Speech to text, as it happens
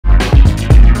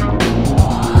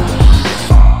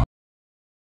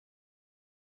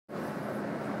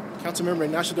Councilmember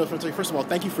Ignacio, first of all,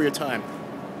 thank you for your time.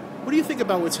 What do you think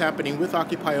about what's happening with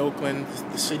Occupy Oakland,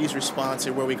 the city's response,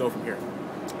 and where we go from here?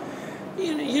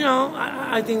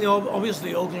 I think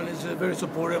obviously Oakland is very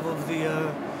supportive of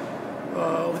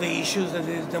the issues that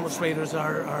the demonstrators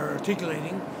are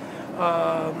articulating.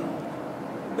 I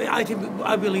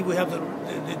believe we have the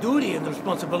duty and the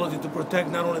responsibility to protect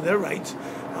not only their rights,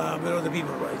 but other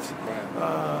people's rights.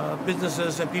 Right.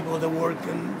 Businesses and people that work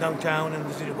in downtown and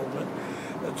the city of Oakland.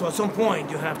 So at some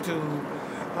point you have to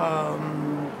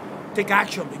take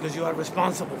action because you are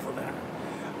responsible for that.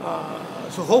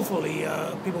 So hopefully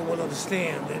people will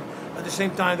understand that at the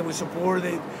same time that we support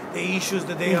the issues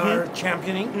that they are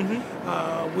championing,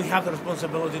 we have the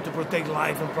responsibility to protect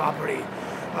life and property.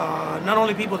 Not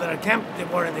only people that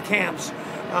were in the camps,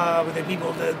 but the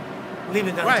people that live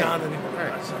in downtown. Right. And people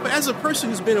right. But as a person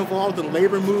who's been involved in the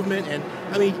labor movement, and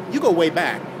I mean, you go way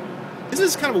back. Isn't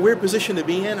this kind of a weird position to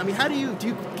be in? I mean, how do you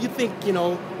think, I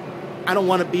don't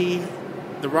want to be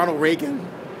the Ronald Reagan?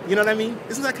 You know what I mean?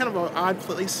 Isn't that kind of an odd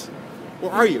place?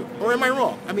 Or are you? Or am I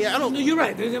wrong? I mean, I don't... No, you're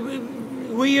right.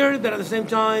 Weird, but at the same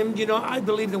time, I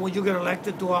believe that when you get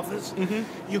elected to office,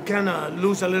 you kind of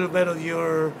lose a little bit of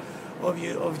your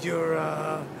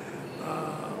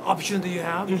options that you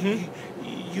have.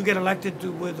 You get elected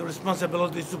with the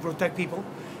responsibilities to protect people,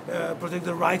 protect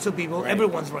the rights of people,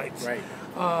 everyone's rights. Right.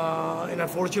 And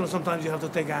unfortunately, sometimes you have to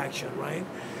take action, right?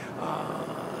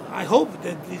 I hope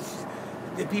that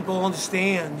the people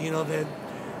understand, that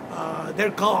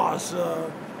their cause is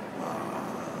a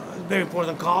very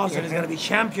important cause, and it's going to be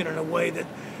championed in a way that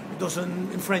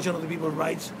doesn't infringe on other people's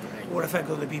rights or affect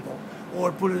other people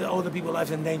or put other people's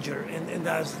lives in danger. And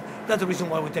that's the reason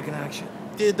why we're taking action.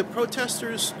 Did the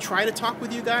protesters try to talk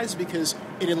with you guys? Because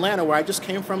in Atlanta, where I just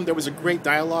came from, there was a great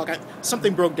dialogue.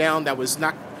 Something broke down that was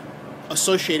not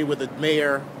associated with the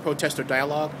mayor-protester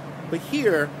dialogue. But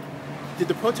here, did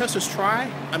the protesters try?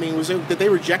 I mean, did they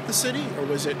reject the city, or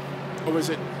was it,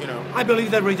 I believe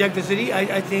they reject the city.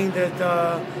 I think that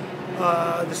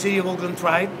the city of Oakland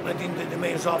tried. I think that the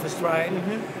mayor's office tried.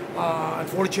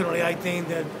 Unfortunately, I think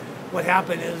that what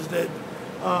happened is that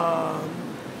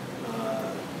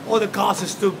all the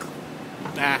causes took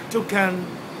the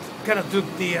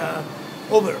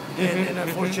over, and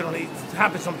unfortunately, it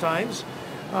happens sometimes.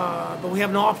 But we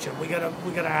have no option. We gotta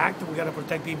act. We gotta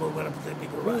protect people. We gotta protect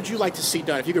people. What would you like to see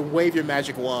done? If you could wave your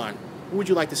magic wand, what would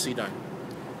you like to see done?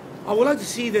 I would like to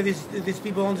see that these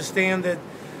people understand that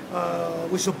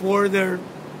we support their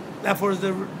efforts,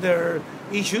 their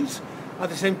issues. At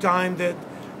the same time, that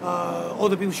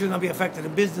other people should not be affected,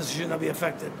 and business should not be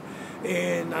affected.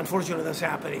 And unfortunately, that's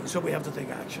happening. So we have to take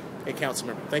action. Hey,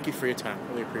 Councilmember, thank you for your time.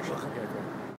 Really appreciate it.